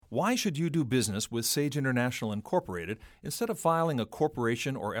Why should you do business with Sage International Incorporated instead of filing a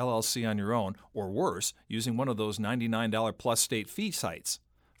corporation or LLC on your own, or worse, using one of those $99 plus state fee sites?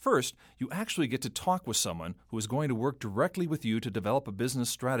 First, you actually get to talk with someone who is going to work directly with you to develop a business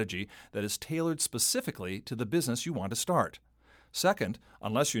strategy that is tailored specifically to the business you want to start. Second,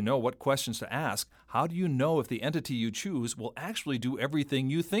 unless you know what questions to ask, how do you know if the entity you choose will actually do everything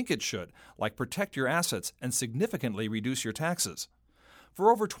you think it should, like protect your assets and significantly reduce your taxes? For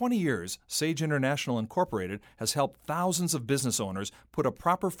over 20 years, Sage International Incorporated has helped thousands of business owners put a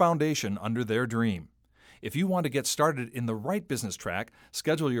proper foundation under their dream. If you want to get started in the right business track,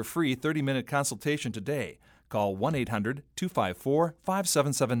 schedule your free 30-minute consultation today. Call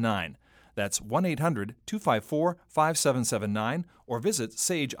 1-800-254-5779. That's 1-800-254-5779 or visit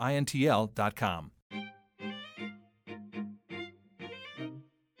sageintl.com.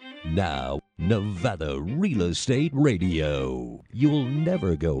 Now, Nevada Real Estate Radio. You'll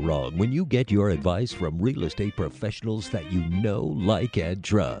never go wrong when you get your advice from real estate professionals that you know, like, and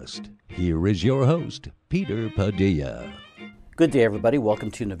trust. Here is your host, Peter Padilla. Good day, everybody.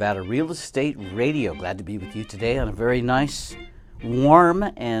 Welcome to Nevada Real Estate Radio. Glad to be with you today on a very nice, warm,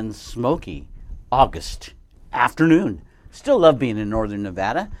 and smoky August afternoon. Still love being in northern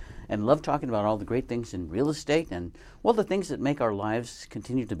Nevada and love talking about all the great things in real estate and, well, the things that make our lives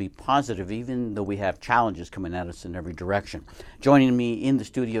continue to be positive, even though we have challenges coming at us in every direction. Joining me in the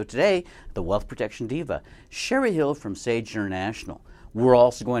studio today, the wealth protection diva, Sherry Hill from Sage International. We're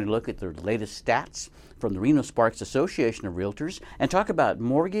also going to look at the latest stats from the Reno Sparks Association of Realtors and talk about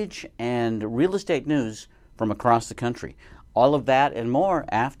mortgage and real estate news from across the country. All of that and more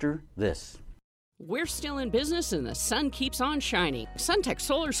after this. We're still in business and the sun keeps on shining. SunTech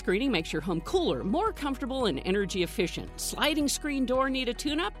Solar Screening makes your home cooler, more comfortable, and energy efficient. Sliding screen door need a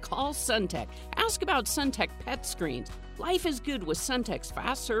tune-up? Call SunTech. Ask about SunTech pet screens. Life is good with SunTech's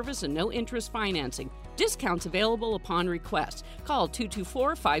fast service and no interest financing. Discounts available upon request. Call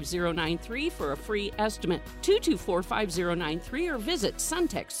 224-5093 for a free estimate. 224-5093 or visit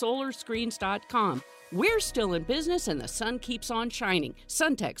suntechsolarscreens.com. We're still in business and the sun keeps on shining.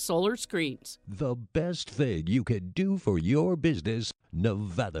 SunTech Solar Screens. The best thing you can do for your business,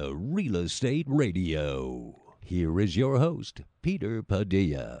 Nevada Real Estate Radio. Here is your host, Peter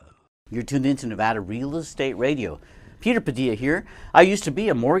Padilla. You're tuned into Nevada Real Estate Radio. Peter Padilla here. I used to be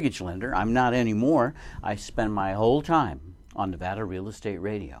a mortgage lender. I'm not anymore. I spend my whole time on Nevada Real Estate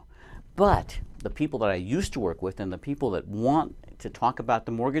Radio. But the people that I used to work with and the people that want to talk about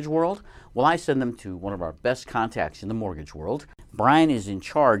the mortgage world, well, I send them to one of our best contacts in the mortgage world. Brian is in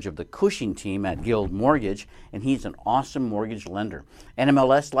charge of the Cushing team at Guild Mortgage, and he's an awesome mortgage lender.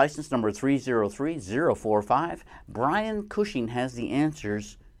 NMLS license number 303045. Brian Cushing has the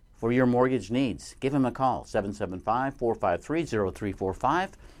answers for your mortgage needs. Give him a call, 775-453-0345.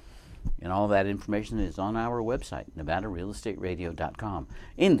 And all that information is on our website, NevadaRealEstateRadio.com.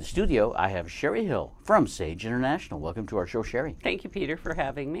 In the studio, I have Sherry Hill from Sage International. Welcome to our show, Sherry. Thank you, Peter, for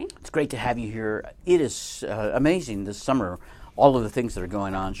having me. It's great to have you here. It is amazing this summer, all of the things that are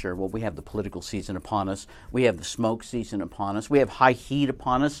going on, Sherry. Well, we have the political season upon us. We have the smoke season upon us. We have high heat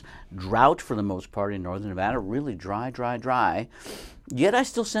upon us. Drought, for the most part, in northern Nevada. Really dry. Yet I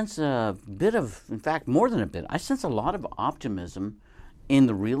still sense a bit of, in fact, more than a bit, I sense a lot of optimism in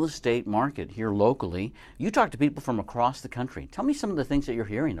the real estate market here locally. You talk to people from across the country. Tell me some of the things that you're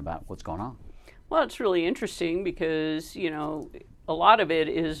hearing about what's going on. Well, it's really interesting because, a lot of it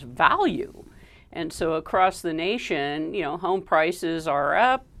is value. And so across the nation, home prices are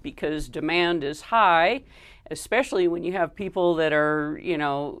up because demand is high, especially when you have people that are,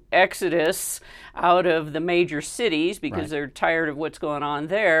 exodus out of the major cities because they're tired of what's going on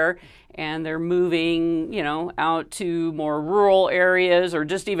there. And they're moving, out to more rural areas or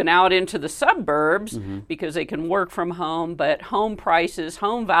just even out into the suburbs because they can work from home. But home prices,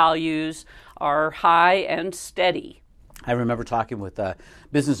 home values are high and steady. I remember talking with a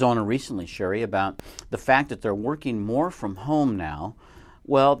business owner recently, Sherry, about the fact that they're working more from home now.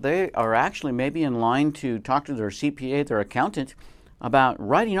 Well, they are actually maybe in line to talk to their CPA, their accountant, about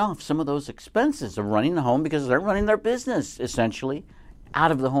writing off some of those expenses of running the home because they're running their business, essentially, out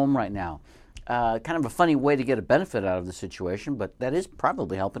of the home right now. Kind of a funny way to get a benefit out of the situation, but that is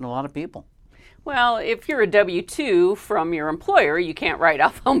probably helping a lot of people. Well, if you're a W-2 from your employer, you can't write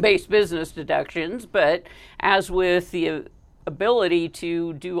off home-based business deductions, but as with the ability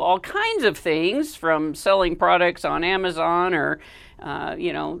to do all kinds of things from selling products on Amazon or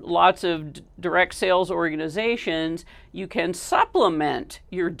lots of direct sales organizations, you can supplement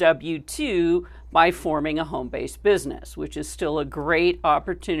your W-2 by forming a home-based business, which is still a great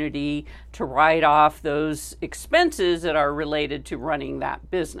opportunity to write off those expenses that are related to running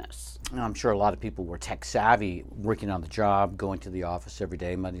that business. I'm sure a lot of people were tech savvy, working on the job, going to the office every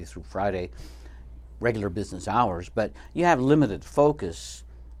day, Monday through Friday, regular business hours, but you have limited focus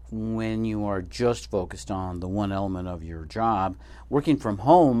when you are just focused on the one element of your job. Working from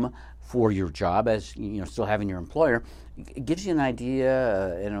home for your job, as still having your employer, it gives you an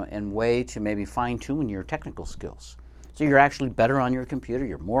idea and way to maybe fine-tune your technical skills. So you're actually better on your computer,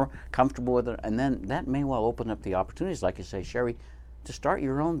 you're more comfortable with it, and then that may well open up the opportunities, like you say, Sherry, to start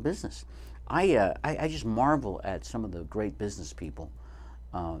your own business. I just marvel at some of the great business people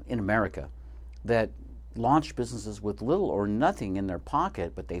in America that launch businesses with little or nothing in their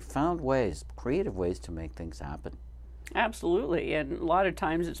pocket, but they found ways, creative ways to make things happen. Absolutely, and a lot of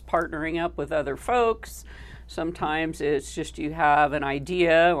times it's partnering up with other folks. Sometimes it's just you have an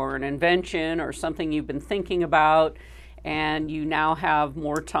idea or an invention or something you've been thinking about, and you now have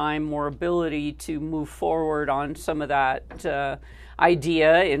more time, more ability to move forward on some of that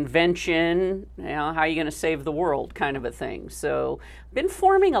idea, invention, how are you going to save the world kind of a thing. So I've been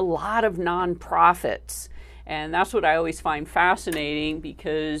forming a lot of nonprofits. And that's what I always find fascinating,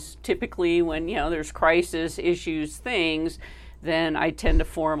 because typically when there's crisis, issues, things, then I tend to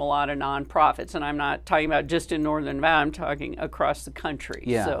form a lot of nonprofits. And I'm not talking about just in Northern Nevada, I'm talking across the country.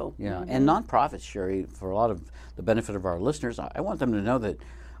 Yeah, so, yeah. And nonprofits, Sherry, for a lot of the benefit of our listeners, I want them to know that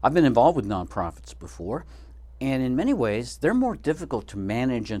I've been involved with nonprofits before, and in many ways, they're more difficult to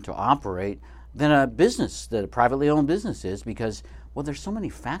manage and to operate than a business, that a privately owned business is, because, well, there's so many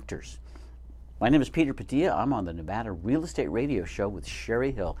factors. My name is Peter Padilla. I'm on the Nevada Real Estate Radio Show with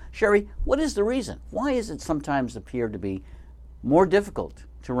Sherry Hill. Sherry, what is the reason? Why is it sometimes appear to be more difficult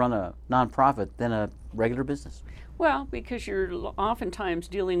to run a nonprofit than a regular business? Well, because you're oftentimes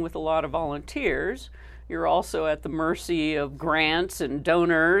dealing with a lot of volunteers. You're also at the mercy of grants and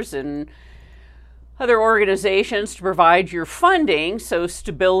donors and other organizations to provide your funding, so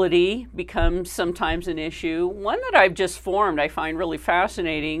stability becomes sometimes an issue. One that I've just formed I find really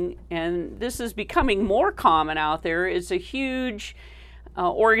fascinating, and this is becoming more common out there, is a huge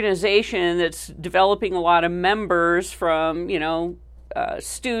organization that's developing a lot of members from,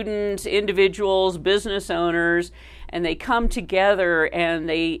 students, individuals, business owners, and they come together and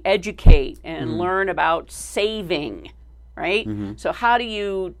they educate and learn about saving. Right? Mm-hmm. So how do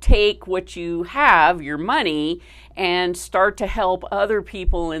you take what you have, your money, and start to help other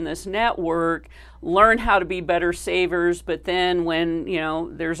people in this network learn how to be better savers, but then when,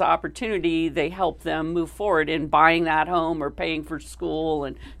 there's opportunity, they help them move forward in buying that home or paying for school,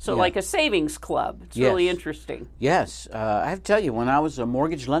 and so like a savings club. It's really interesting. Yes. I have to tell you, when I was a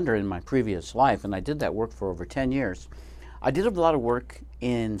mortgage lender in my previous life, and I did that work for over 10 years, I did a lot of work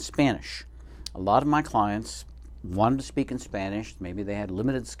in Spanish. A lot of my clients wanted to speak in Spanish. Maybe they had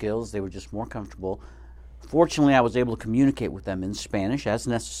limited skills. They were just more comfortable. Fortunately, I was able to communicate with them in Spanish as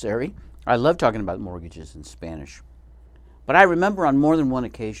necessary. I love talking about mortgages in Spanish. But I remember on more than one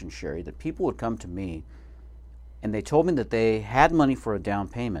occasion, Sherry, that people would come to me and they told me that they had money for a down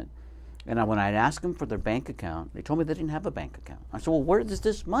payment. And when I'd ask them for their bank account, they told me they didn't have a bank account. I said, well, where is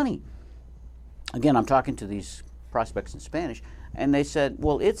this money? Again, I'm talking to these prospects in Spanish, and they said,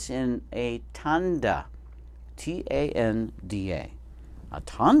 well, it's in a tanda. T-A-N-D-A. A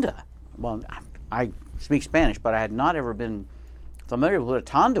tanda. Well, I speak Spanish, but I had not ever been familiar with what a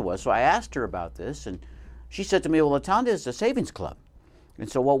tanda was, so I asked her about this, and she said to me, well, a tanda is a savings club.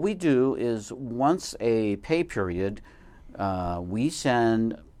 And so what we do is once a pay period, we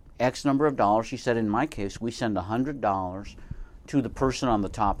send X number of dollars. She said in my case, we send $100 to the person on the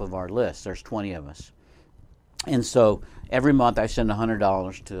top of our list. There's 20 of us. And so every month I send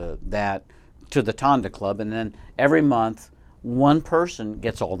 $100 to the Tanda Club, and then every month one person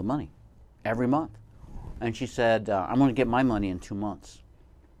gets all the money, every month. And she said, I'm going to get my money in 2 months.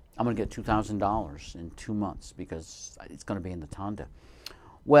 I'm going to get $2,000 in 2 months because it's going to be in the Tanda.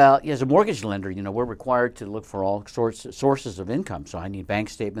 Well, as a mortgage lender, we're required to look for all sources of income. So I need bank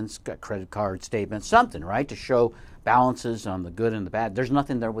statements, credit card statements, something, right, to show balances on the good and the bad. There's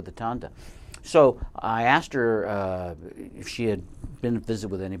nothing there with the Tanda. So I asked her if she had been to visit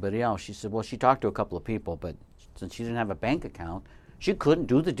with anybody else. She said, well, she talked to a couple of people, but since she didn't have a bank account, she couldn't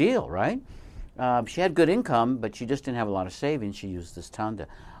do the deal, right? She had good income, but she just didn't have a lot of savings. She used this Tanda.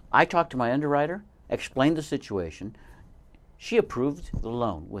 I talked to my underwriter, explained the situation. She approved the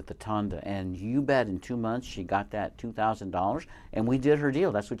loan with the Tanda, and you bet in 2 months she got that $2,000, and we did her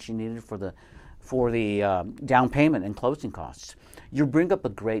deal. That's what she needed for the down payment and closing costs. You bring up a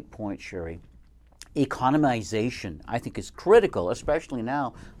great point, Sherry. economization, I think, is critical, especially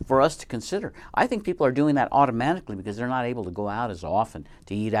now, for us to consider. I think people are doing that automatically because they're not able to go out as often,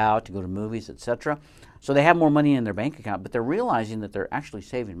 to eat out, to go to movies, etc. So they have more money in their bank account, but they're realizing that they're actually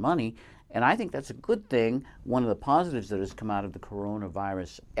saving money, and I think that's a good thing. One of the positives that has come out of the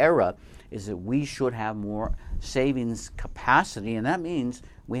coronavirus era is that we should have more savings capacity, and that means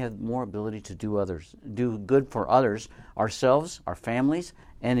we have more ability to do good for others, ourselves, our families,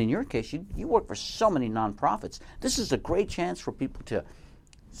 and in your case, you work for so many nonprofits. This is a great chance for people to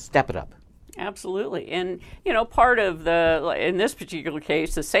step it up. Absolutely. And, part of in this particular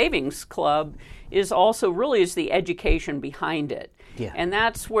case, the Savings Club is also really is the education behind it. Yeah. And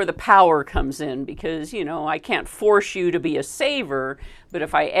that's where the power comes in because, I can't force you to be a saver, but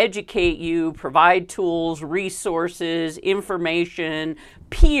if I educate you, provide tools, resources, information,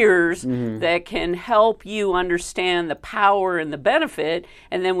 peers that can help you understand the power and the benefit,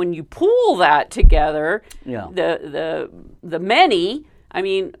 and then when you pool that together, the many,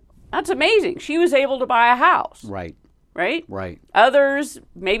 that's amazing. She was able to buy a house. Right. Right? Others,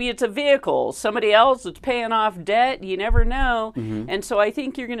 maybe it's a vehicle. Somebody else that's paying off debt. You never know. And so I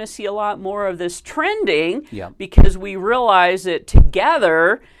think you're going to see a lot more of this trending because we realize that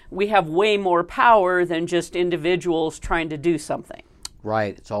together we have way more power than just individuals trying to do something.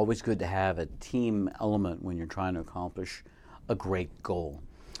 Right. It's always good to have a team element when you're trying to accomplish a great goal.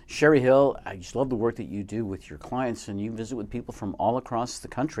 Sherry Hill, I just love the work that you do with your clients, and you visit with people from all across the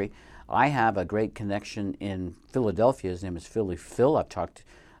country. I have a great connection in Philadelphia. His name is Philly Phil. I've talked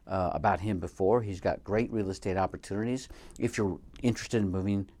about him before. He's got great real estate opportunities if you're interested in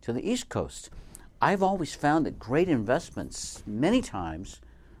moving to the East Coast. I've always found that great investments, many times,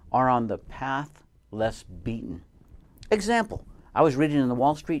 are on the path less beaten. Example, I was reading in the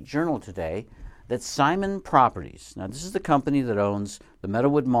Wall Street Journal today that Simon Properties, now this is the company that owns the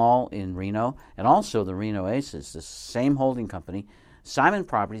Meadowood Mall in Reno and also the Reno Aces, the same holding company. Simon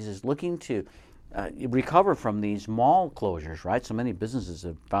Properties is looking to recover from these mall closures, right? So many businesses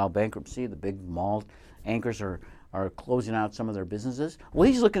have filed bankruptcy. The big mall anchors are closing out some of their businesses. Well,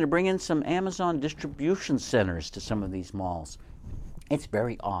 he's looking to bring in some Amazon distribution centers to some of these malls. It's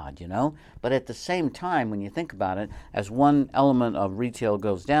very odd, but at the same time, when you think about it, as one element of retail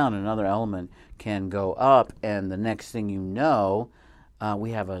goes down, another element can go up, and the next thing you know,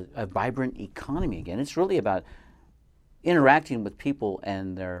 we have a vibrant economy again. It's really about interacting with people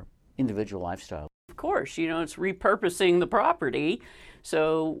and their individual lifestyle. Of course, it's repurposing the property.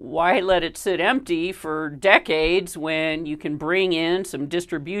 So why let it sit empty for decades when you can bring in some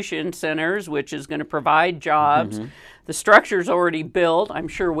distribution centers, which is going to provide jobs? The structure's already built, I'm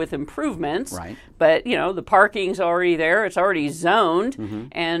sure, with improvements. Right. But, the parking's already there. It's already zoned.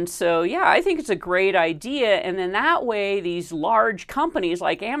 And so, I think it's a great idea. And then that way, these large companies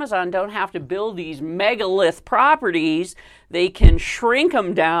like Amazon don't have to build these megalith properties. They can shrink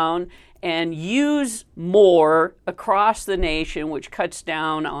them down and use more across the nation, which cuts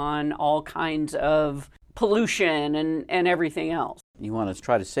down on all kinds of pollution and everything else. You want to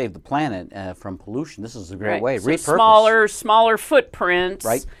try to save the planet from pollution. This is a great way. So repurpose. smaller footprints,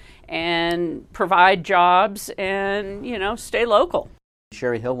 right, and provide jobs and, stay local.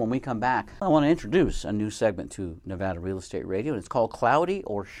 Sherry Hill, when we come back, I want to introduce a new segment to Nevada Real Estate Radio, and it's called Cloudy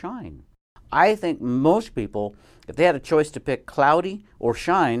or Shine. I think most people, if they had a choice to pick cloudy or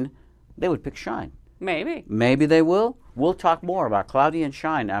shine, they would pick shine. Maybe. Maybe they will. We'll talk more about cloudy and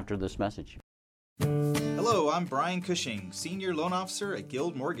shine after this message. Hello, I'm Brian Cushing, Senior Loan Officer at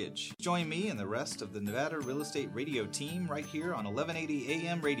Guild Mortgage. Join me and the rest of the Nevada Real Estate Radio team right here on 1180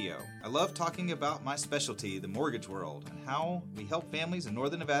 AM Radio. I love talking about my specialty, the mortgage world, and how we help families in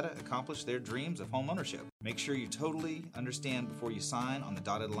Northern Nevada accomplish their dreams of home ownership. Make sure you totally understand before you sign on the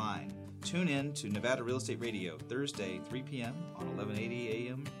dotted line. Tune in to Nevada Real Estate Radio, Thursday, 3 p.m. on 1180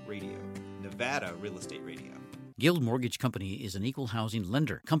 AM Radio. Nevada Real Estate Radio. Guild Mortgage Company is an equal housing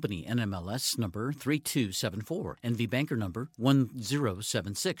lender. Company NMLS number 3274, NV Banker number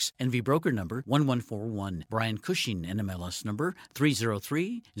 1076, NV Broker number 1141. Brian Cushing NMLS number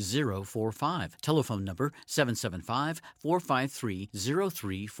 303045. Telephone number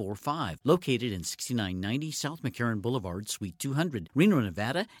 775-453-0345. Located in 6990 South McCarran Boulevard, Suite 200, Reno,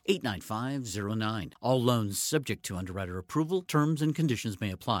 Nevada 89509. All loans subject to underwriter approval. Terms and conditions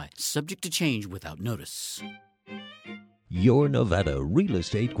may apply. Subject to change without notice. Your Nevada Real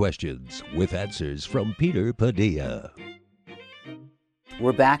Estate Questions with answers from Peter Padilla.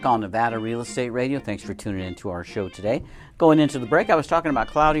 We're back on Nevada Real Estate Radio. Thanks for tuning in to our show today. Going into the break, I was talking about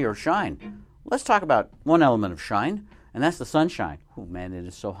cloudy or shine. Let's talk about one element of shine, and that's the sunshine. Oh, man, it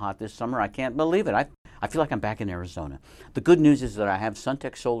is so hot this summer. I can't believe it. I feel like I'm back in Arizona. The good news is that I have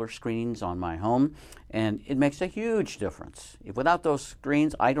SunTech solar screens on my home, and it makes a huge difference. Without those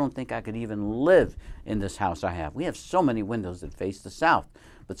screens, I don't think I could even live in this house I have. We have so many windows that face the south,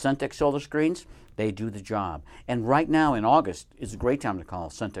 but SunTech solar screens, they do the job. And right now in August is a great time to call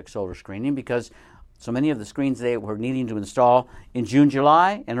SunTech solar screening because so many of the screens they were needing to install in June,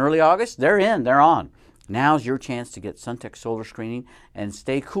 July, and early August, they're on. Now's your chance to get SunTech solar screening and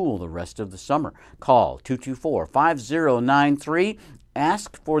stay cool the rest of the summer. Call 224-5093.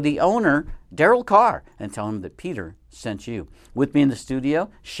 Ask for the owner, Daryl Carr, and tell him that Peter sent you. With me in the studio,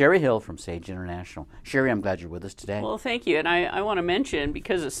 Sherry Hill from Sage International. Sherry, I'm glad you're with us today. Well, thank you. And I want to mention,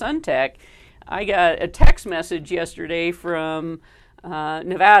 because of SunTech, I got a text message yesterday from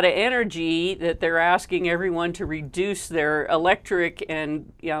Nevada Energy that they're asking everyone to reduce their electric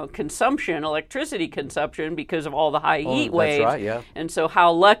and electricity consumption because of all the high heat waves. That's right, yeah. And so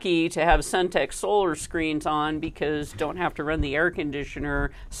how lucky to have SunTech solar screens on because don't have to run the air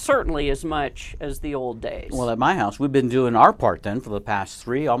conditioner certainly as much as the old days. Well, at my house, we've been doing our part then for the past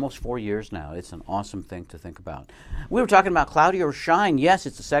 3, almost 4 years now. It's an awesome thing to think about. We were talking about cloudy or shine. Yes,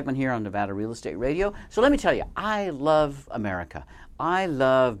 it's a segment here on Nevada Real Estate Radio. So let me tell you, I love America. I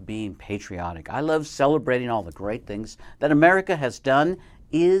love being patriotic. I love celebrating all the great things that America has done,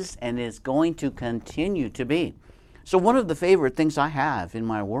 is, and is going to continue to be. So one of the favorite things I have in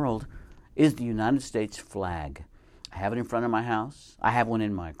my world is the United States flag. I have it in front of my house. I have one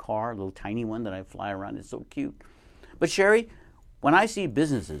in my car, a little tiny one that I fly around. It's so cute. But Sherry, when I see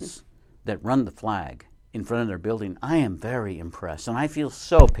businesses that run the flag in front of their building, I am very impressed. And I feel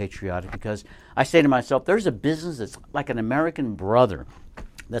so patriotic because I say to myself, there's a business that's like an American brother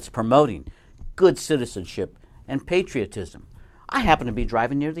that's promoting good citizenship and patriotism. I happen to be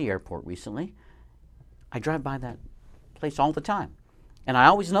driving near the airport recently. I drive by that place all the time. And I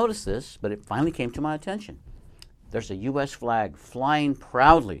always notice this, but it finally came to my attention. There's a U.S. flag flying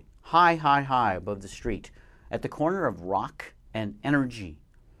proudly, high, high, high above the street at the corner of Rock and Energy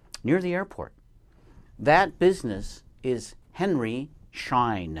near the airport. That business is Henry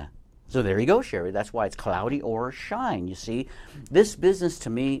Schein. So there you go, Sherry. That's why it's cloudy or shine. You see, this business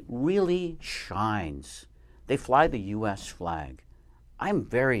to me really shines. They fly the U.S. flag. I'm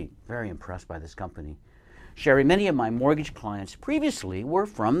very, very impressed by this company. Sherry, many of my mortgage clients previously were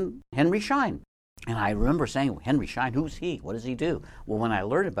from Henry Schein. And I remember saying, Henry Schein, who's he? What does he do? Well, when I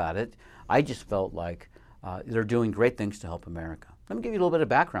learned about it, I just felt like they're doing great things to help America. Let me give you a little bit of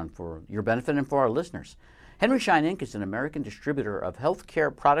background for your benefit and for our listeners. Henry Schein Inc. is an American distributor of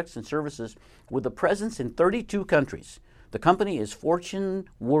healthcare products and services with a presence in 32 countries. The company is Fortune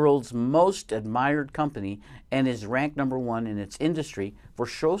World's most admired company and is ranked number 1 in its industry for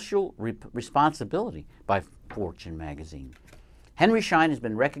social responsibility by Fortune magazine. Henry Schein has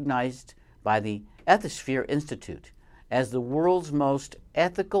been recognized by the Ethisphere Institute as the world's most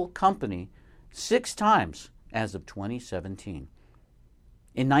ethical company 6 times as of 2017.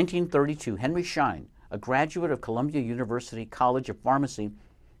 In 1932, Henry Schein, a graduate of Columbia University College of Pharmacy,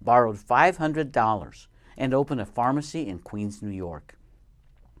 borrowed $500 and opened a pharmacy in Queens, New York.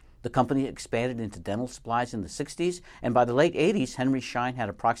 The company expanded into dental supplies in the 60s, and by the late 80s, Henry Schein had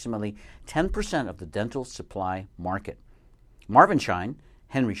approximately 10% of the dental supply market. Marvin Schein,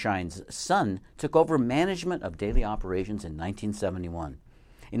 Henry Schein's son, took over management of daily operations in 1971.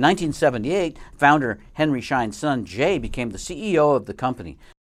 In 1978, founder Henry Schein's son, Jay, became the CEO of the company.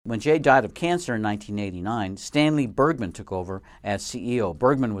 When Jay died of cancer in 1989, Stanley Bergman took over as CEO.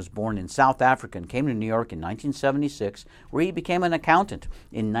 Bergman was born in South Africa and came to New York in 1976, where he became an accountant.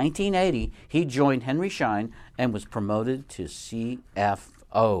 In 1980, he joined Henry Schein and was promoted to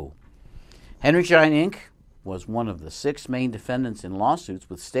CFO. Henry Schein, Inc. was one of the 6 main defendants in lawsuits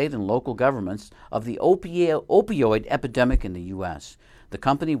with state and local governments of the opioid epidemic in the U.S. The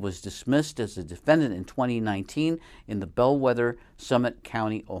company was dismissed as a defendant in 2019 in the Bellwether Summit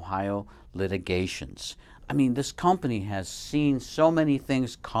County, Ohio litigations. I mean, this company has seen so many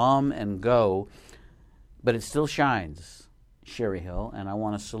things come and go, but it still shines, Sherry Hill, and I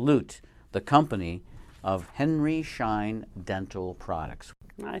want to salute the company of Henry Schein Dental Products.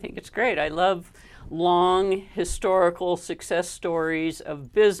 I think it's great. I love long historical success stories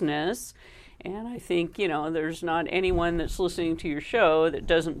of business. And I think, there's not anyone that's listening to your show that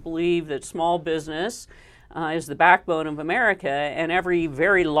doesn't believe that small business is the backbone of America, and every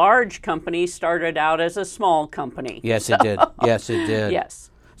very large company started out as a small company. Yes, it did. Yes, it did. Yes.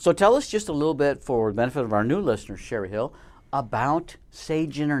 So tell us just a little bit, for the benefit of our new listeners, Sherry Hill, about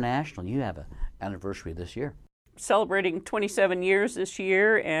Sage International. You have an anniversary this year. Celebrating 27 years this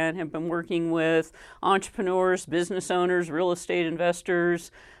year, and have been working with entrepreneurs, business owners, real estate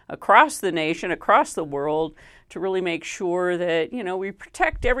investors across the nation, across the world, to really make sure that, we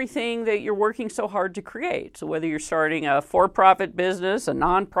protect everything that you're working so hard to create. So whether you're starting a for-profit business, a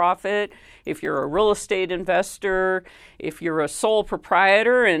nonprofit, if you're a real estate investor, if you're a sole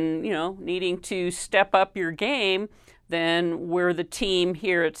proprietor and, needing to step up your game, then we're the team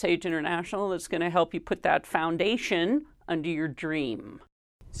here at Sage International that's going to help you put that foundation under your dream.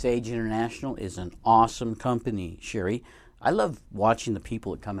 Sage International is an awesome company, Sherry. I love watching the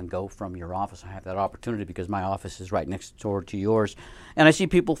people that come and go from your office. I have that opportunity because my office is right next door to yours. And I see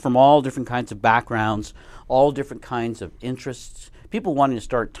people from all different kinds of backgrounds, all different kinds of interests, people wanting to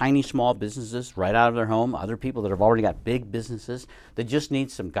start tiny, small businesses right out of their home, other people that have already got big businesses that just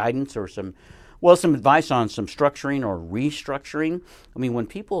need some guidance or some advice on some structuring or restructuring. I mean, when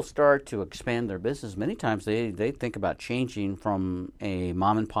people start to expand their business, many times they think about changing from a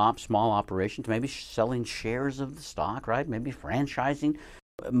mom and pop small operation to maybe selling shares of the stock, right? Maybe franchising.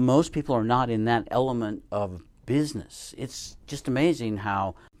 Most people are not in that element of business. It's just amazing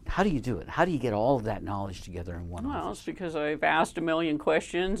how do you do it? How do you get all of that knowledge together in one office? Well, it's because I've asked a million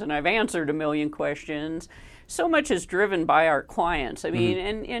questions and I've answered a million questions. So much is driven by our clients. I mean,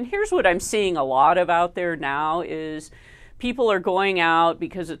 and here's what I'm seeing a lot of out there now is people are going out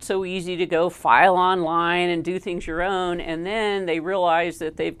because it's so easy to go file online and do things your own, and then they realize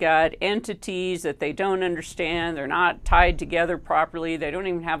that they've got entities that they don't understand. They're not tied together properly. They don't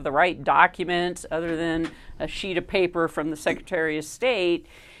even have the right documents other than a sheet of paper from the Secretary of State.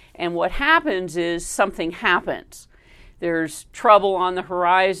 And what happens is something happens. There's trouble on the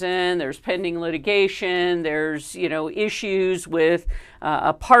horizon, there's pending litigation, there's, issues with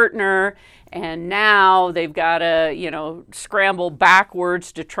a partner, and now they've got to, scramble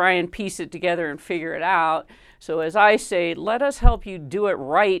backwards to try and piece it together and figure it out. So as I say, let us help you do it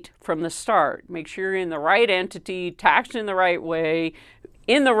right from the start. Make sure you're in the right entity, taxed in the right way,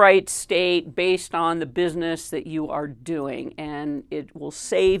 in the right state based on the business that you are doing, and it will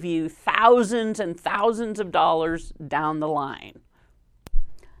save you thousands and thousands of dollars down the line.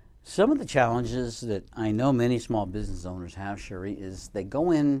 Some of the challenges that I know many small business owners have, Sherry, is they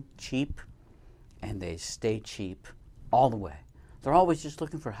go in cheap and they stay cheap all the way. They're always just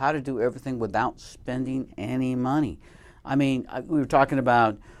looking for how to do everything without spending any money. I mean, we were talking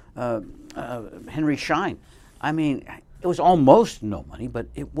about Henry Schein. I mean, it was almost no money, but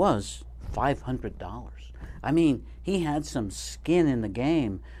it was $500. I mean, he had some skin in the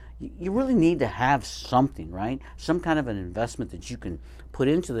game. You really need to have something, right? Some kind of an investment that you can put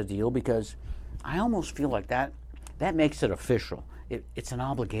into the deal, because I almost feel like that makes it official. It's an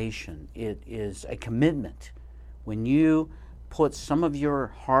obligation. It is a commitment. When you put some of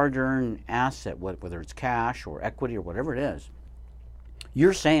your hard-earned asset, whether it's cash or equity or whatever it is,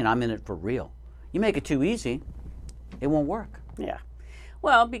 you're saying, I'm in it for real. You make it too easy, it won't work. Yeah.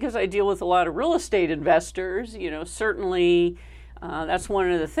 Well, because I deal with a lot of real estate investors, certainly that's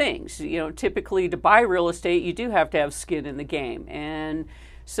one of the things. Typically to buy real estate, you do have to have skin in the game. And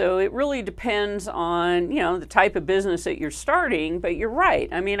so it really depends on, the type of business that you're starting. But you're right.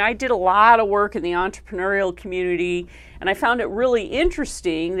 I mean, I did a lot of work in the entrepreneurial community, and I found it really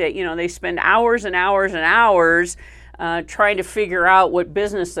interesting that, they spend hours and hours and hours trying to figure out what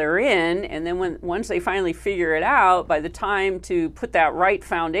business they're in, and then once they finally figure it out, by the time to put that right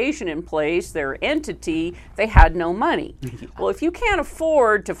foundation in place, their entity, they had no money. Well, if you can't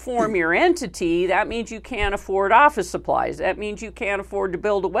afford to form your entity, that means you can't afford office supplies. That means you can't afford to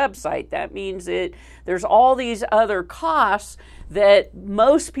build a website. That means that there's all these other costs that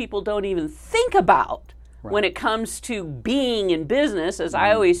most people don't even think about. Right. When it comes to being in business. As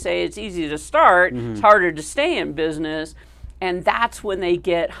I always say, it's easy to start, it's harder to stay in business, and that's when they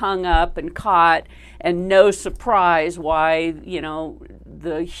get hung up and caught, and no surprise why,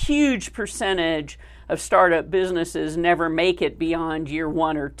 the huge percentage of startup businesses never make it beyond year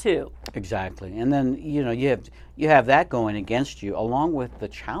 1 or 2. Exactly. And then, you have that going against you, along with the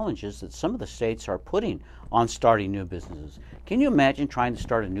challenges that some of the states are putting on starting new businesses. Can you imagine trying to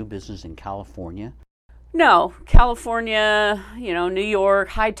start a new business in California? No, California, New York,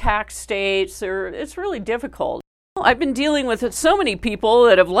 high tax states, it's really difficult. I've been dealing with so many people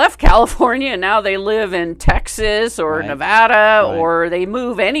that have left California and now they live in Texas or Nevada, or they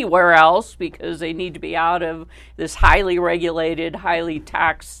move anywhere else because they need to be out of this highly regulated, highly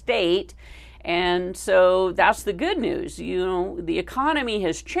taxed state. And so that's the good news. The economy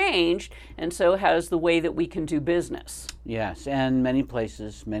has changed, and so has the way that we can do business. Yes, and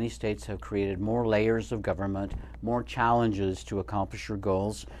many states have created more layers of government, more challenges to accomplish your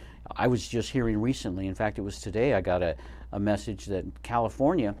goals. I was just hearing recently, in fact, it was today, I got a message that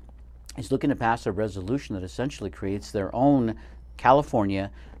California is looking to pass a resolution that essentially creates their own California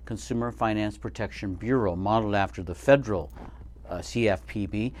Consumer Finance Protection Bureau, modeled after the federal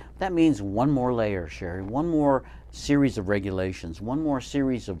CFPB. That means one more layer, Sherry, one more series of regulations, one more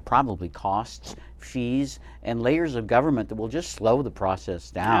series of probably costs, fees, and layers of government that will just slow the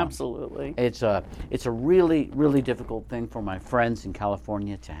process down. Absolutely. It's a really, really difficult thing for my friends in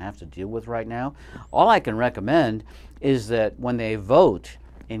California to have to deal with right now. All I can recommend is that when they vote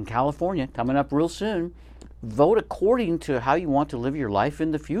in California, coming up real soon, vote according to how you want to live your life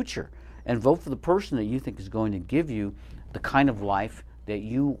in the future, and vote for the person that you think is going to give you the kind of life that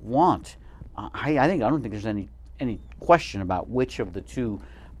you want. I don't think there's any question about which of the two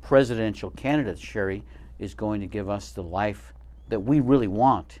presidential candidates, Sherry, is going to give us the life that we really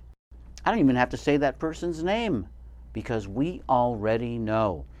want. I don't even have to say that person's name because we already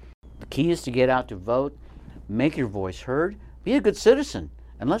know. The key is to get out to vote, make your voice heard, be a good citizen,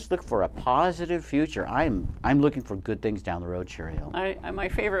 and let's look for a positive future. I'm looking for good things down the road, Sherry Hill. My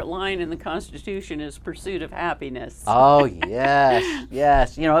favorite line in the Constitution is pursuit of happiness. Oh, yes,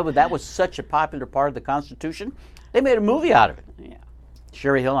 yes. You know, that was such a popular part of the Constitution. They made a movie out of it. Yeah.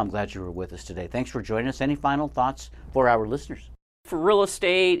 Sherry Hill, I'm glad you were with us today. Thanks for joining us. Any final thoughts for our listeners? For real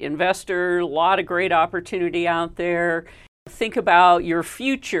estate, investor, a lot of great opportunity out there. Think about your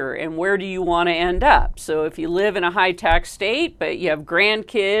future and where do you want to end up. So if you live in a high-tax state, but you have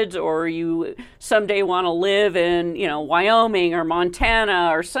grandkids, or you someday want to live in, Wyoming or Montana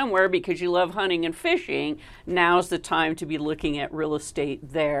or somewhere because you love hunting and fishing, now's the time to be looking at real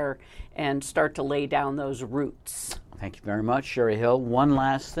estate there and start to lay down those roots. Thank you very much, Sherry Hill. One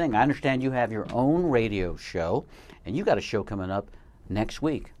last thing. I understand you have your own radio show, and you got a show coming up next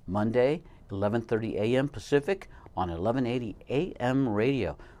week, Monday, 11:30 a.m. Pacific, on 1180 AM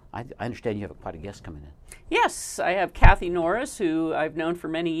radio. I understand you have quite a guest coming in. Yes, I have Kathy Norris, who I've known for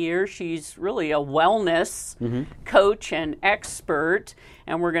many years. She's really a wellness coach and expert,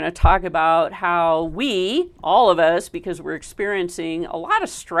 and we're going to talk about how we, all of us, because we're experiencing a lot of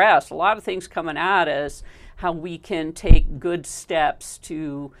stress, a lot of things coming at us, how we can take good steps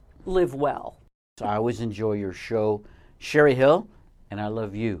to live well. So I always enjoy your show, Sherry Hill, and I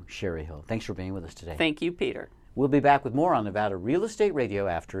love you, Sherry Hill. Thanks for being with us today. Thank you, Peter. We'll be back with more on Nevada Real Estate Radio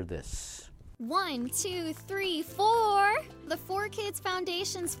after this. 1, 2, 3, 4. The 4Kids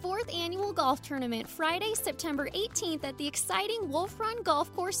Foundation's 4th annual golf tournament, Friday, September 18th at the exciting Wolf Run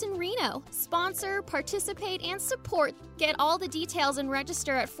Golf Course in Reno. Sponsor, participate, and support. Get all the details and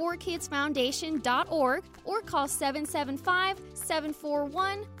register at 4kidsfoundation.org or call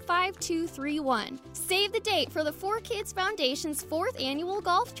 775-741-5231. Save the date for the 4Kids Foundation's 4th annual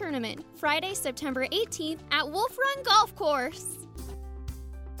golf tournament, Friday, September 18th at Wolf Run Golf Course.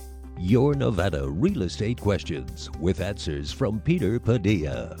 Your Nevada Real Estate Questions with answers from Peter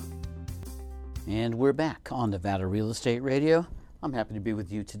Padilla. And we're back on Nevada Real Estate Radio. I'm happy to be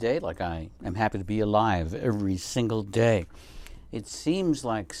with you today, like I am happy to be alive every single day. It seems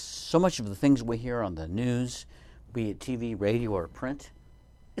like so much of the things we hear on the news, be it TV, radio, or print,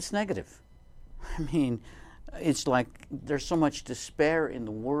 it's negative. I mean, it's like there's so much despair in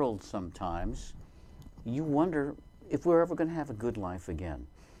the world sometimes. You wonder if we're ever going to have a good life again.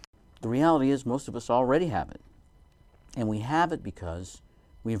 The reality is most of us already have it. And we have it because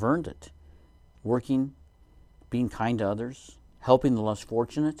we've earned it. Working, being kind to others, helping the less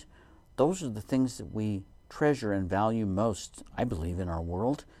fortunate, those are the things that we treasure and value most, I believe, in our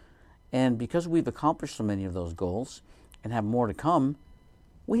world. And because we've accomplished so many of those goals and have more to come,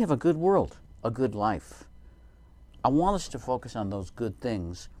 we have a good world, a good life. I want us to focus on those good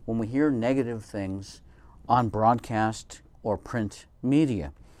things when we hear negative things on broadcast or print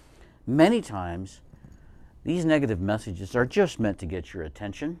media. Many times, these negative messages are just meant to get your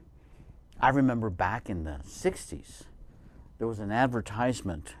attention. I remember back in the 60s, there was an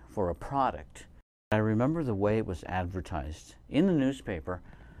advertisement for a product. I remember the way it was advertised in the newspaper.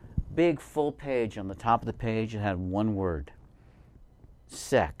 Big full page, on the top of the page, it had one word: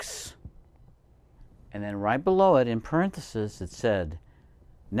 sex. And then right below it, in parentheses, it said,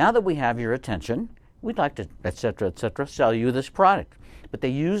 now that we have your attention, we'd like to, etc., sell you this product. But they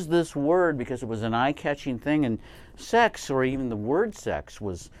used this word because it was an eye-catching thing, and sex, or even the word sex,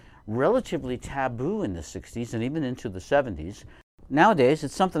 was relatively taboo in the 60s and even into the 70s. Nowadays,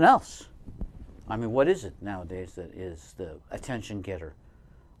 it's something else. I mean, what is it nowadays that is the attention getter?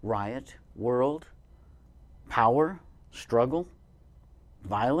 Riot, world, power, struggle,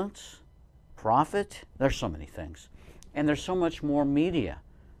 violence, profit? There's so many things. And there's so much more media.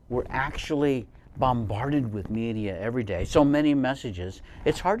 We're actually bombarded with media every day, so many messages.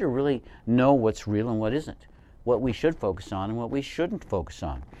 It's hard to really know what's real and what isn't, what we should focus on and what we shouldn't focus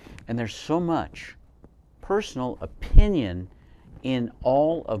on. And there's so much personal opinion in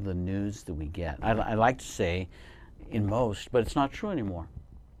all of the news that we get, I like to say in most, but it's not true anymore.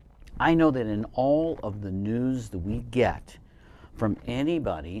 I know that in all of the news that we get from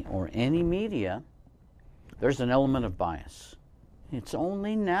anybody or any media, there's an element of bias. It's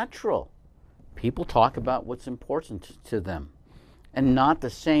only natural. People talk about what's important to them, and not the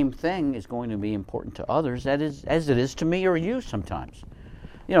same thing is going to be important to others as it is to me or you sometimes.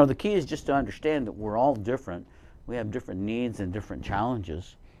 You know, the key is just to understand that we're all different. We have different needs and different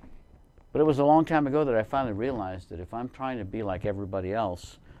challenges. But it was a long time ago that I finally realized that if I'm trying to be like everybody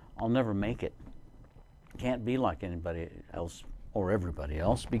else, I'll never make it. Can't be like anybody else or everybody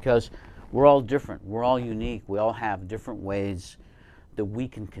else, because we're all different. We're all unique. We all have different ways that we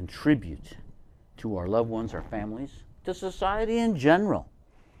can contribute to our loved ones, our families, to society in general.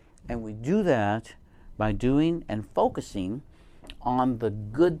 And we do that by doing and focusing on the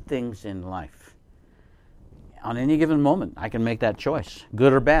good things in life. On any given moment, I can make that choice.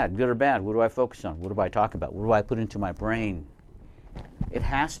 Good or bad, good or bad. What do I focus on? What do I talk about? What do I put into my brain? It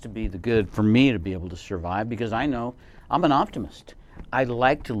has to be the good for me to be able to survive, because I know I'm an optimist. I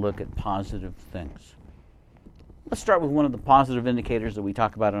like to look at positive things. Let's start with one of the positive indicators that we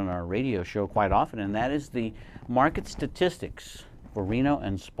talk about on our radio show quite often, and that is the market statistics for Reno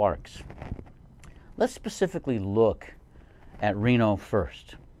and Sparks. Let's specifically look at Reno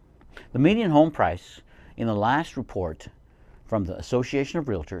first. The median home price in the last report from the Association of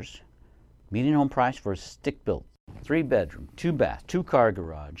Realtors, median home price for a stick-built, 3-bedroom, 2-bath, 2-car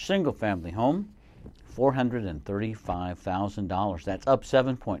garage, single-family home, $435,000. That's up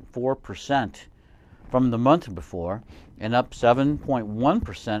 7.4% from the month before, and up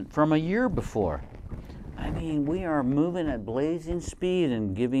 7.1% from a year before. I mean, we are moving at blazing speed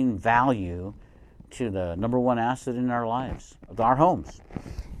and giving value to the number one asset in our lives, our homes.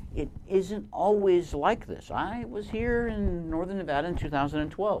 It isn't always like this. I was here in Northern Nevada in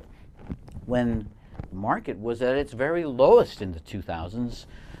 2012 when the market was at its very lowest in the 2000s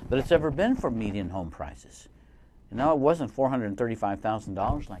that it's ever been for median home prices. And no, it wasn't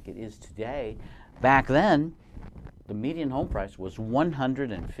 $435,000 like it is today. Back then, the median home price was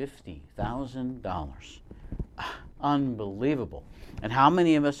 $150,000. Unbelievable. And how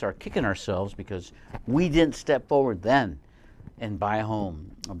many of us are kicking ourselves because we didn't step forward then and buy a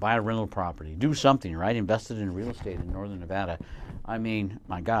home, or buy a rental property, do something, right? Invested in real estate in Northern Nevada. I mean,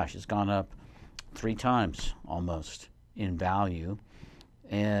 my gosh, it's gone up 3 times almost in value,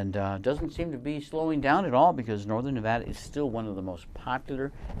 and doesn't seem to be slowing down at all, because Northern Nevada is still one of the most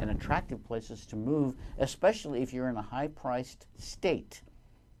popular and attractive places to move, especially if you're in a high-priced state.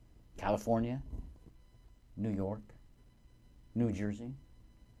 California, New York, New Jersey.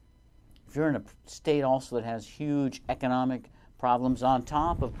 If you're in a state also that has huge economic problems on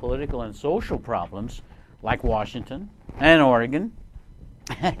top of political and social problems, like Washington and Oregon,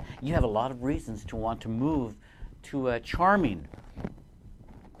 you have a lot of reasons to want to move to a charming,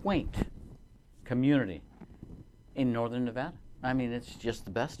 quaint community in Northern Nevada. I mean, it's just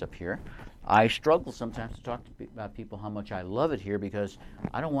the best up here. I struggle sometimes to talk about people how much I love it here, because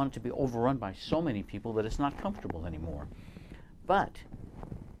I don't want it to be overrun by so many people that it's not comfortable anymore. But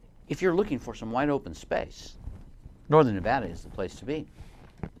if you're looking for some wide open space, Northern Nevada is the place to be.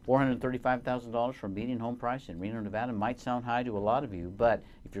 $435,000 for a median home price in Reno, Nevada might sound high to a lot of you, but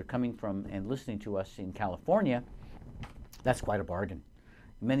if you're coming from and listening to us in California, that's quite a bargain.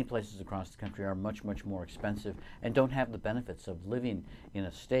 Many places across the country are much, much more expensive and don't have the benefits of living in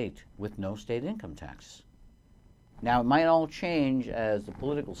a state with no state income tax. Now, it might all change as the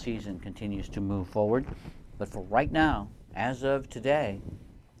political season continues to move forward, but for right now, as of today,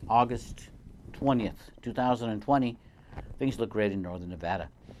 August 20th, 2020, things look great in Northern Nevada.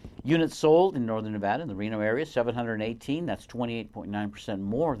 Units sold in Northern Nevada in the Reno area, 718. That's 28.9%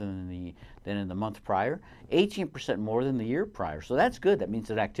 more than in the month prior, 18% more than the year prior. So that's good. That means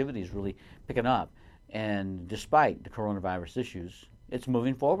that activity is really picking up. And despite the coronavirus issues, it's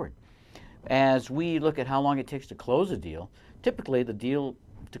moving forward. As we look at how long it takes to close a deal, typically the deal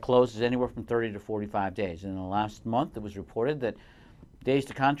to close is anywhere from 30 to 45 days. In the last month, it was reported that days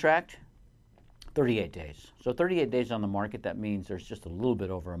to contract, 38 days. So 38 days on the market, that means there's just a little bit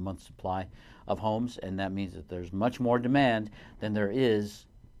over a month's supply of homes, and that means that there's much more demand than there is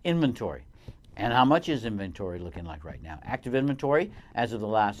inventory. And how much is inventory looking like right now? Active inventory, as of the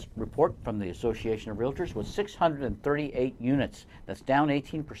last report from the Association of Realtors, was 638 units. That's down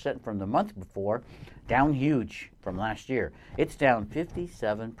 18% from the month before, down huge from last year. It's down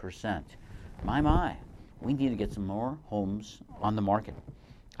 57%. My, we need to get some more homes on the market.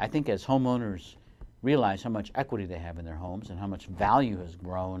 I think as homeowners realize how much equity they have in their homes and how much value has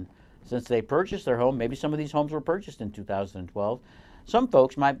grown since they purchased their home, maybe some of these homes were purchased in 2012, some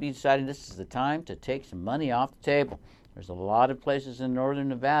folks might be deciding this is the time to take some money off the table. There's a lot of places in northern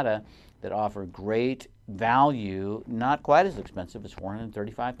Nevada that offer great value, not quite as expensive as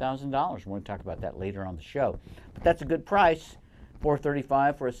 $435,000. We're going to talk about that later on the show. But that's a good price,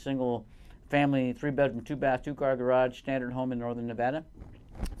 $435,000 for a single family, 3-bedroom, 2-bath, 2-car garage, standard home in northern Nevada.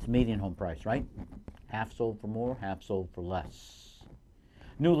 It's a median home price, right? Half sold for more, half sold for less.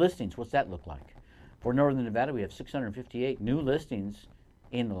 New listings, what's that look like? For northern Nevada, we have 658 new listings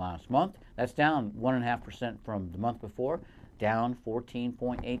in the last month. That's down 1.5% from the month before, down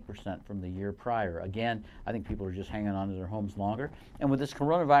 14.8% from the year prior. Again, I think people are just hanging on to their homes longer. And with this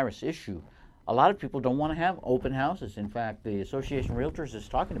coronavirus issue, a lot of people don't want to have open houses. In fact, the Association of Realtors is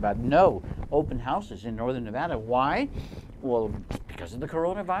talking about no open houses in northern Nevada. Why? Well, because of the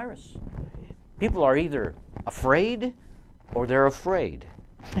coronavirus. People are either afraid or they're afraid.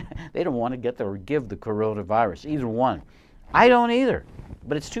 They don't want to get or give the coronavirus, either one. I don't either.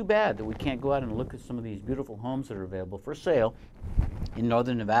 But it's too bad that we can't go out and look at some of these beautiful homes that are available for sale in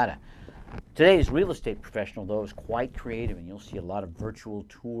northern Nevada. Today's real estate professional, though, is quite creative, and you'll see a lot of virtual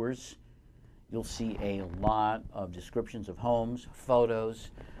tours. You'll see a lot of descriptions of homes,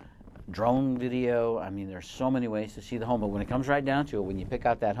 photos, drone video. I mean, there's so many ways to see the home. But when it comes right down to it, when you pick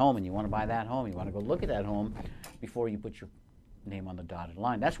out that home and you want to buy that home, you want to go look at that home before you put your name on the dotted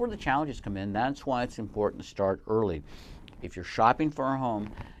line. That's where the challenges come in. That's why it's important to start early. If you're shopping for a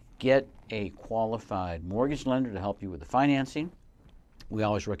home, get a qualified mortgage lender to help you with the financing. We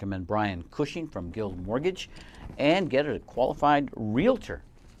always recommend Brian Cushing from Guild Mortgage, and get a qualified realtor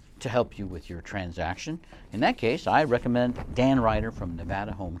to help you with your transaction. In that case, I recommend Dan Ryder from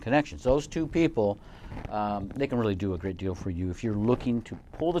Nevada Home Connections. Those two people, they can really do a great deal for you if you're looking to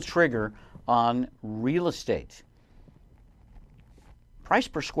pull the trigger on real estate. Price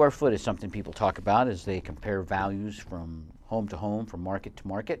per square foot is something people talk about as they compare values from home to home, from market to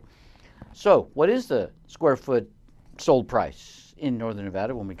market. So, what is the square foot sold price in northern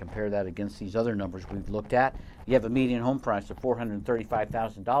Nevada when we compare that against these other numbers we've looked at? You have a median home price of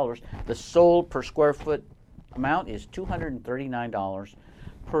 $435,000. The sold per square foot amount is $239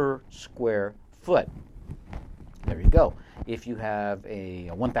 per square foot. There you go. If you have a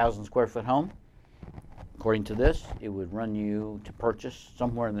 1,000 square foot home, according to this, it would run you to purchase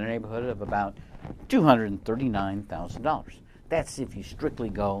somewhere in the neighborhood of about $239,000. That's if you strictly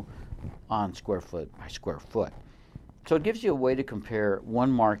go on square foot by square foot. So it gives you a way to compare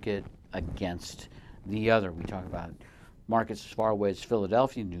one market against the other. We talk about markets as far away as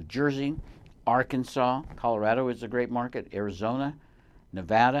Philadelphia, New Jersey, Arkansas, Colorado is a great market, Arizona,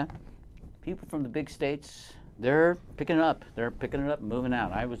 Nevada. People from the big states, they're picking it up. They're picking it up and moving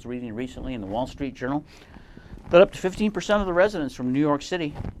out. I was reading recently in the Wall Street Journal that up to 15% of the residents from New York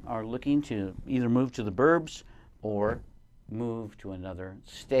City are looking to either move to the burbs or move to another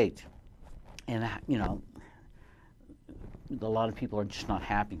state. And, you know, a lot of people are just not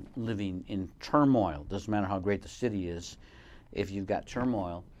happy living in turmoil. Doesn't matter how great the city is. If you've got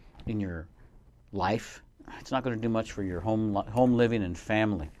turmoil in your life, it's not going to do much for your home living and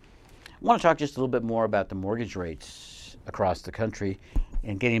family. I want to talk just a little bit more about the mortgage rates across the country,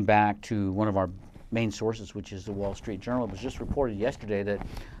 and getting back to one of our main sources, which is the Wall Street Journal. It was just reported yesterday that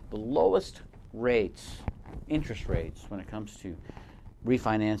the lowest rates, interest rates, when it comes to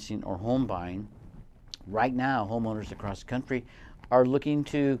refinancing or home buying, right now homeowners across the country are looking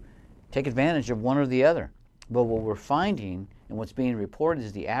to take advantage of one or the other. But what we're finding and what's being reported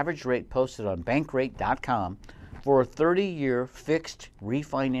is the average rate posted on bankrate.com for a 30-year fixed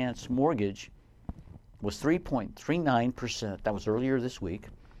refinance mortgage was 3.39%. That was earlier this week.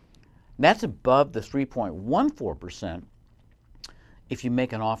 That's above the 3.14% if you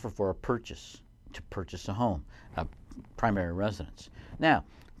make an offer for a purchase, to purchase a home, a primary residence. Now,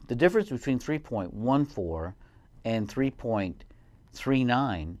 the difference between 3.14 and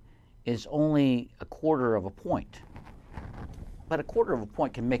 3.39 is only a quarter of a point. But a quarter of a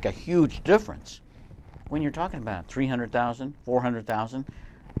point can make a huge difference when you're talking about $300,000, $400,000,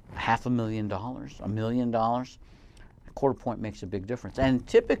 $500,000, $1 million. A quarter point makes a big difference. And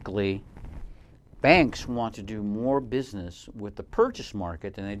typically, banks want to do more business with the purchase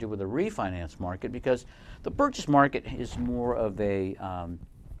market than they do with the refinance market, because the purchase market is more of a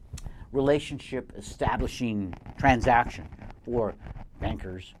relationship establishing transaction for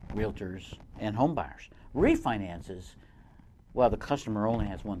bankers, realtors, and home buyers. Refinances, well, the customer only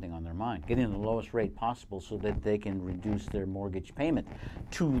has one thing on their mind: getting the lowest rate possible so that they can reduce their mortgage payment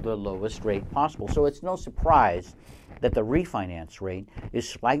to the lowest rate possible. So it's no surprise that the refinance rate is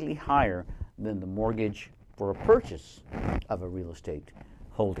slightly higher than the mortgage for a purchase of a real estate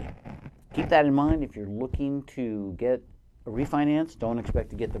holding. Keep that in mind if you're looking to get a refinance. Don't expect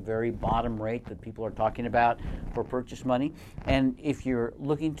to get the very bottom rate that people are talking about for purchase money. And if you're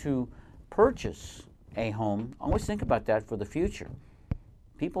looking to purchase a home, always think about that for the future.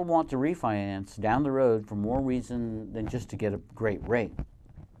 People want to refinance down the road for more reason than just to get a great rate.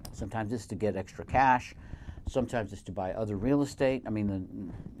 Sometimes it's to get extra cash. Sometimes it's to buy other real estate. I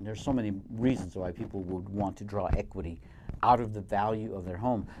mean, there's so many reasons why people would want to draw equity out of the value of their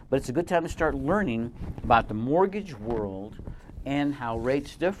home. But it's a good time to start learning about the mortgage world and how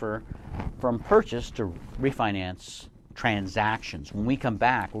rates differ from purchase to refinance transactions. When we come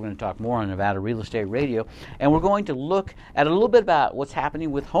back, we're going to talk more on Nevada Real Estate Radio, and we're going to look at a little bit about what's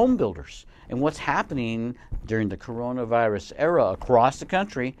happening with home builders and what's happening during the coronavirus era across the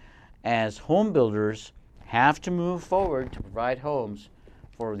country as home builders have to move forward to provide homes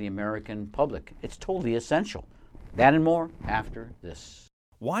for the American public. It's totally essential. That and more after this.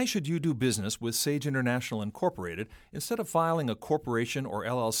 Why should you do business with Sage International Incorporated instead of filing a corporation or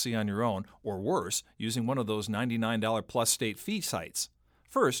LLC on your own, or worse, using one of those $99 plus state fee sites?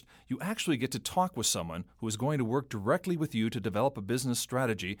 First, you actually get to talk with someone who is going to work directly with you to develop a business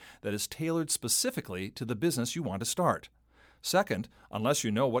strategy that is tailored specifically to the business you want to start. Second, unless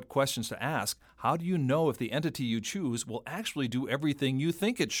you know what questions to ask, how do you know if the entity you choose will actually do everything you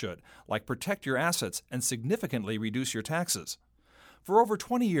think it should, like protect your assets and significantly reduce your taxes? For over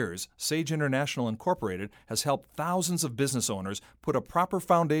 20 years, Sage International Incorporated has helped thousands of business owners put a proper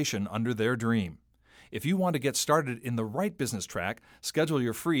foundation under their dream. If you want to get started in the right business track, schedule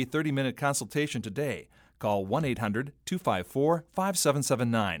your free 30-minute consultation today. Call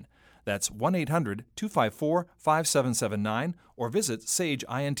 1-800-254-5779. That's 1-800-254-5779 or visit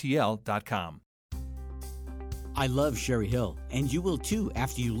sageintl.com. I love Sherry Hill, and you will too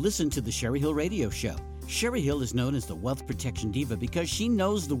after you listen to the Sherry Hill Radio Show. Sherry Hill is known as the wealth protection diva because she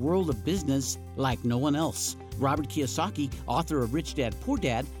knows the world of business like no one else. Robert Kiyosaki, author of Rich Dad, Poor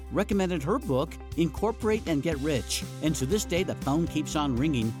Dad, recommended her book, Incorporate and Get Rich. And to this day, the phone keeps on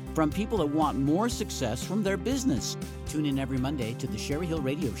ringing from people that want more success from their business. Tune in every Monday to the Sherry Hill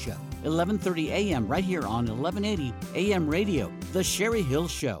Radio Show, 11:30 a.m. right here on 1180 a.m. radio. The Sherry Hill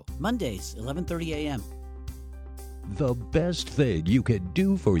Show, Mondays, 11:30 a.m. The best thing you can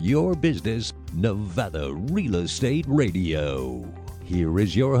do for your business, Nevada Real Estate Radio. Here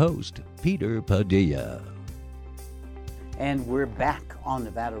is your host, Peter Padilla. And we're back on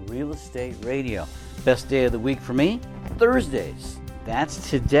Nevada Real Estate Radio. Best day of the week for me? Thursdays. That's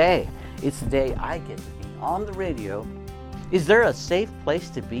today. It's the day I get to be on the radio. Is there a safe place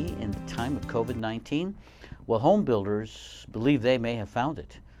to be in the time of COVID-19? Well, home builders believe they may have found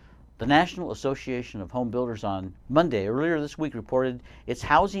it. The National Association of Home Builders on Monday, earlier this week, reported its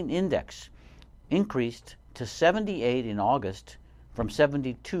housing index increased to 78 in August from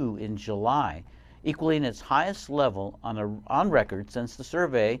 72 in July, equaling its highest level on record since the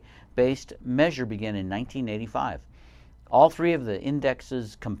survey-based measure began in 1985. All three of the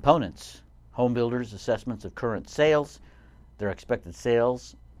index's components, home builders' assessments of current sales, their expected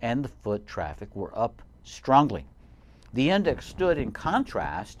sales, and the foot traffic, were up strongly. The index stood in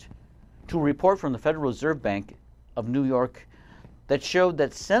contrast to a report from the Federal Reserve Bank of New York that showed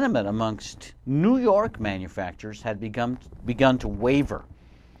that sentiment amongst New York manufacturers had begun to waver.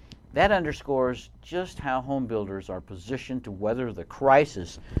 That underscores just how home builders are positioned to weather the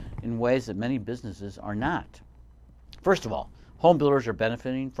crisis in ways that many businesses are not. First of all, home builders are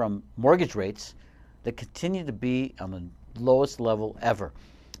benefiting from mortgage rates that continue to be on the lowest level ever.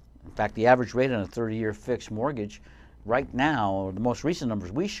 In fact, the average rate on a 30-year fixed mortgage right now, the most recent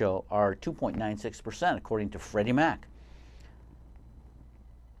numbers we show, are 2.96%, according to Freddie Mac.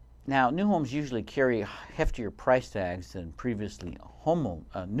 Now, new homes usually carry heftier price tags than previously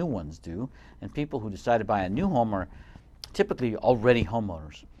new ones do, and people who decide to buy a new home are typically already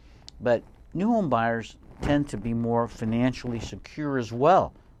homeowners. But new home buyers tend to be more financially secure as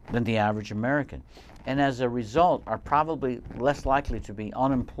well than the average American, and as a result are probably less likely to be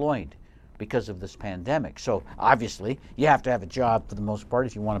unemployed because of this pandemic. So obviously, you have to have a job for the most part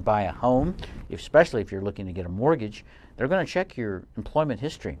if you want to buy a home, especially if you're looking to get a mortgage. They're going to check your employment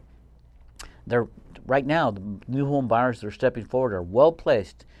history. Right now, the new home buyers that are stepping forward are well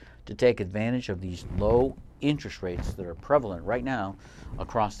placed to take advantage of these low interest rates that are prevalent right now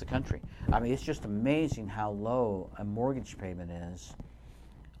across the country. I mean, it's just amazing how low a mortgage payment is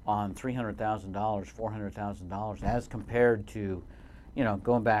on $300,000, $400,000 as compared to,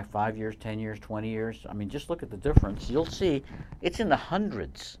 going back 5 years, 10 years, 20 years. I mean, just look at the difference. You'll see it's in the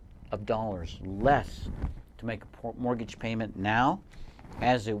hundreds of dollars less to make a mortgage payment now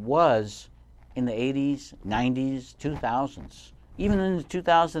as it was in the 80s, 90s, 2000s, even in the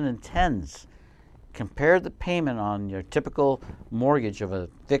 2010s. Compare the payment on your typical mortgage of a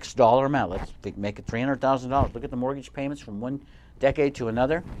fixed dollar amount. Let's make it $300,000. Look at the mortgage payments from one decade to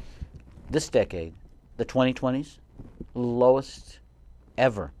another. This decade, the 2020s, lowest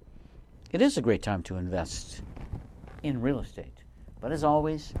ever. It is a great time to invest in real estate. But as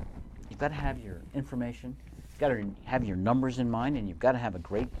always, you've got to have your information, you've got to have your numbers in mind, and you've got to have a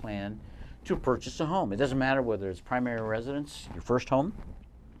great plan to purchase a home. It doesn't matter whether it's primary residence, your first home,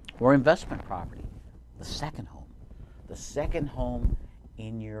 or investment property. The second home. The second home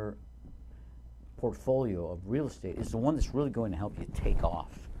in your portfolio of real estate is the one that's really going to help you take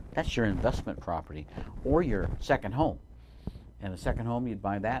off. That's your investment property or your second home. And a second home, you'd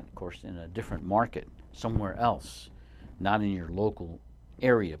buy that, of course, in a different market, somewhere else, not in your local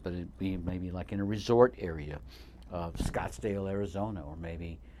area, but it'd be maybe like in a resort area of Scottsdale, Arizona, or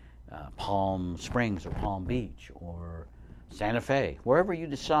maybe Palm Springs or Palm Beach or Santa Fe. Wherever you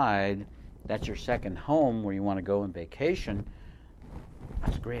decide that's your second home where you want to go on vacation,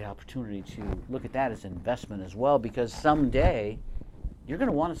 that's a great opportunity to look at that as an investment as well, because someday you're going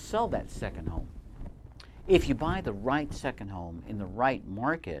to want to sell that second home. If you buy the right second home in the right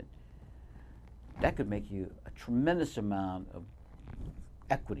market, that could make you a tremendous amount of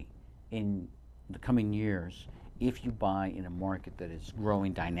equity in the coming years if you buy in a market that is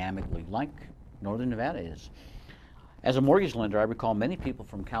growing dynamically like Northern Nevada is. As a mortgage lender, I recall many people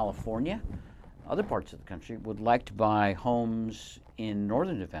from California, other parts of the country, would like to buy homes in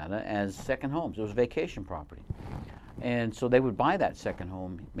Northern Nevada as second homes. It was vacation property. And so they would buy that second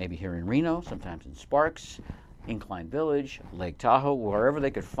home maybe here in Reno, sometimes in Sparks, Incline Village, Lake Tahoe, wherever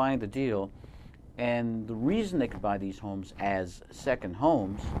they could find the deal. And the reason they could buy these homes as second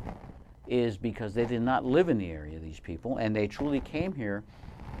homes is because they did not live in the area, these people, and they truly came here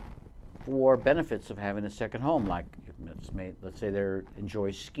for benefits of having a second home. Like, let's say they enjoy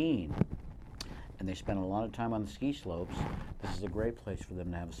skiing, and they spend a lot of time on the ski slopes. This is a great place for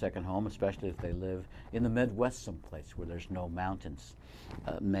them to have a second home, especially if they live in the Midwest someplace where there's no mountains.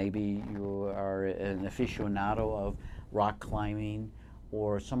 Maybe you are an aficionado of rock climbing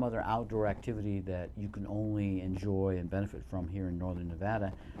or some other outdoor activity that you can only enjoy and benefit from here in Northern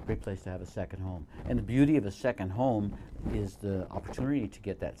Nevada. Great place to have a second home. And the beauty of a second home is the opportunity to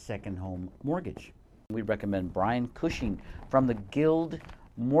get that second home mortgage. We recommend Brian Cushing from the Guild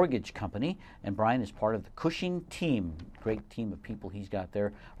Mortgage Company, and Brian is part of the Cushing team. Great team of people he's got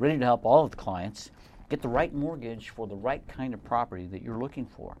there, ready to help all of the clients get the right mortgage for the right kind of property that you're looking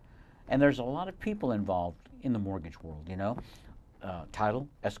for. And there's a lot of people involved in the mortgage world, you know. Title,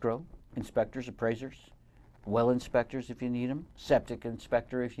 escrow, inspectors, appraisers, well inspectors if you need them, septic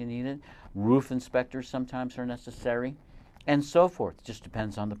inspector if you need it, roof inspectors sometimes are necessary, and so forth. It just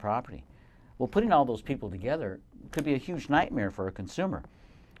depends on the property. Well, putting all those people together could be a huge nightmare for a consumer.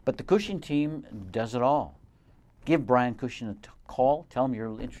 But the Cushing team does it all. Give Brian Cushing a call. Tell him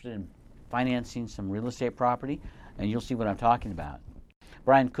you're interested in financing some real estate property, and you'll see what I'm talking about.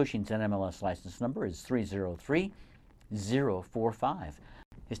 Brian Cushing's NMLS license number is 303-045.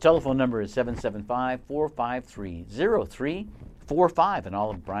 His telephone number is 775-453-0345, and all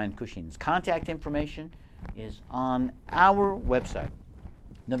of Brian Cushing's contact information is on our website,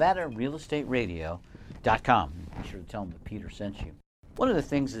 NevadaRealEstateRadio.com. Be sure to tell him that Peter sent you. One of the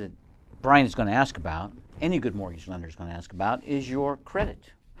things that Brian is going to ask about, any good mortgage lender is going to ask about, is your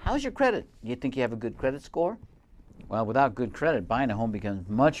credit. How's your credit? Do you think you have a good credit score? Well, without good credit, buying a home becomes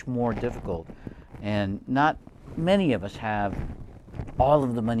much more difficult, and not many of us have all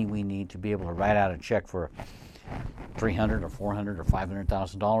of the money we need to be able to write out a check for $300,000 or $400,000 or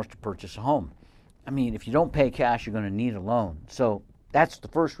 $500,000 to purchase a home. I mean, if you don't pay cash, you're going to need a loan. So that's the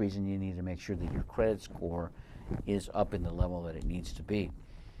first reason you need to make sure that your credit score is up in the level that it needs to be.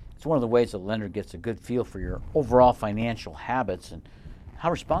 It's one of the ways a lender gets a good feel for your overall financial habits and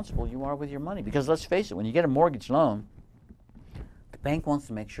how responsible you are with your money. Because let's face it, when you get a mortgage loan, the bank wants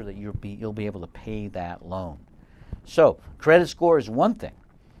to make sure that you'll be able to pay that loan. So credit score is one thing,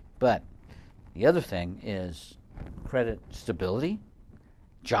 but the other thing is credit stability,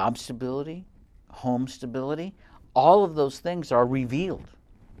 job stability, home stability. All of those things are revealed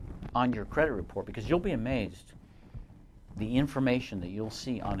on your credit report, because you'll be amazed the information that you'll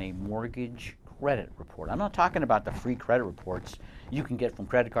see on a mortgage credit report. I'm not talking about the free credit reports you can get from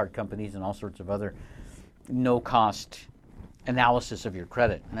credit card companies and all sorts of other no-cost analysis of your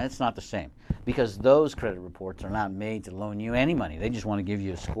credit. And that's not the same, because those credit reports are not made to loan you any money. They just want to give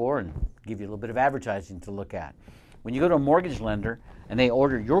you a score and give you a little bit of advertising to look at. When you go to a mortgage lender and they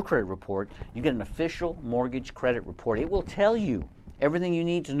order your credit report, you get an official mortgage credit report. It will tell you everything you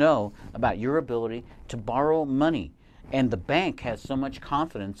need to know about your ability to borrow money And the bank has so much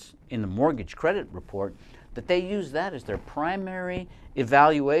confidence in the mortgage credit report that they use that as their primary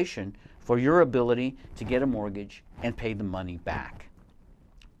evaluation for your ability to get a mortgage and pay the money back.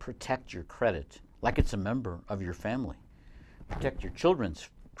 Protect your credit like it's a member of your family. Protect your children's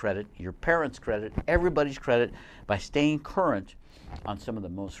credit, your parents' credit, everybody's credit by staying current on some of the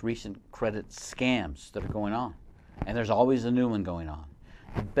most recent credit scams that are going on. And there's always a new one going on.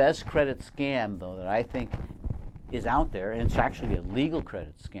 The best credit scam, though, that I think is out there, and it's actually a legal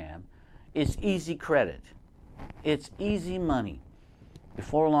credit scam, is easy credit. It's easy money.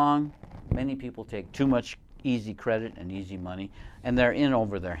 Before long, many people take too much easy credit and easy money, and they're in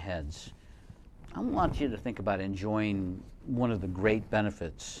over their heads. I want you to think about enjoying one of the great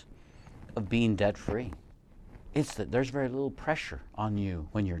benefits of being debt-free. It's that there's very little pressure on you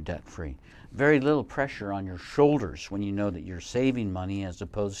when you're debt-free. Very little pressure on your shoulders when you know that you're saving money as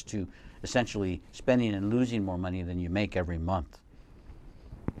opposed to essentially spending and losing more money than you make every month.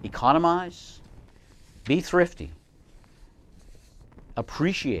 Economize, be thrifty,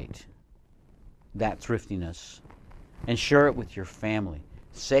 appreciate that thriftiness, and share it with your family.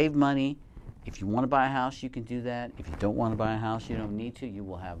 Save money. If you want to buy a house, you can do that. If you don't want to buy a house, you don't need to. You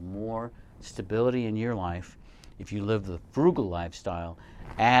will have more stability in your life if you live the frugal lifestyle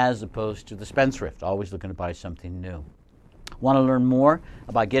as opposed to the spendthrift, always looking to buy something new. Want to learn more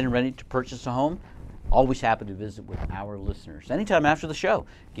about getting ready to purchase a home? Always happy to visit with our listeners. Anytime after the show,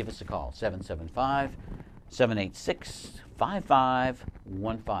 give us a call,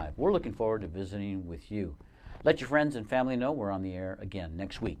 775-786-5515. We're looking forward to visiting with you. Let your friends and family know we're on the air again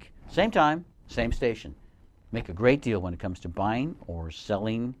next week. Same time, same station. Make a great deal when it comes to buying or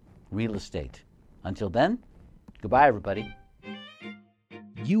selling real estate. Until then, goodbye, everybody.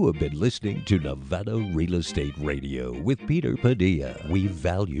 You have been listening to Nevada Real Estate Radio with Peter Padilla. We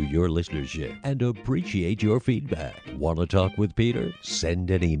value your listenership and appreciate your feedback. Want to talk with Peter?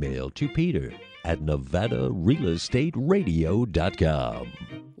 Send an email to peter@NevadaRealEstateRadio.com.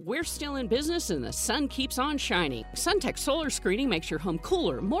 We're still in business and the sun keeps on shining. SunTech Solar Screening makes your home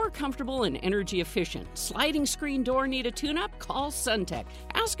cooler, more comfortable, and energy efficient. Sliding screen door need a tune-up? Call SunTech.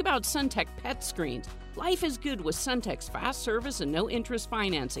 Ask about SunTech pet screens. Life is good with SunTech's fast service and no-interest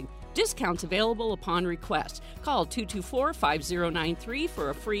financing. Discounts available upon request. Call 224-5093 for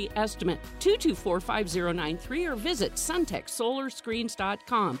a free estimate. 224-5093 or visit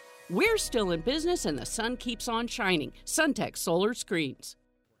suntechsolarscreens.com. We're still in business and the sun keeps on shining. SunTech Solar Screens.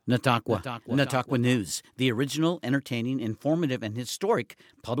 Natakwa News, the original, entertaining, informative, and historic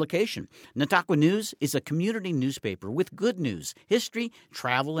publication. Natakwa News is a community newspaper with good news, history,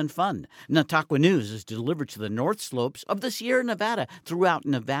 travel, and fun. Natakwa News is delivered to the north slopes of the Sierra Nevada throughout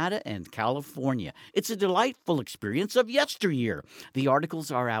Nevada and California. It's a delightful experience of yesteryear. The articles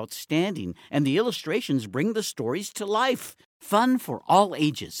are outstanding, and the illustrations bring the stories to life. Fun for all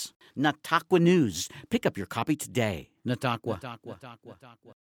ages. Natakwa News. Pick up your copy today. Natakwa.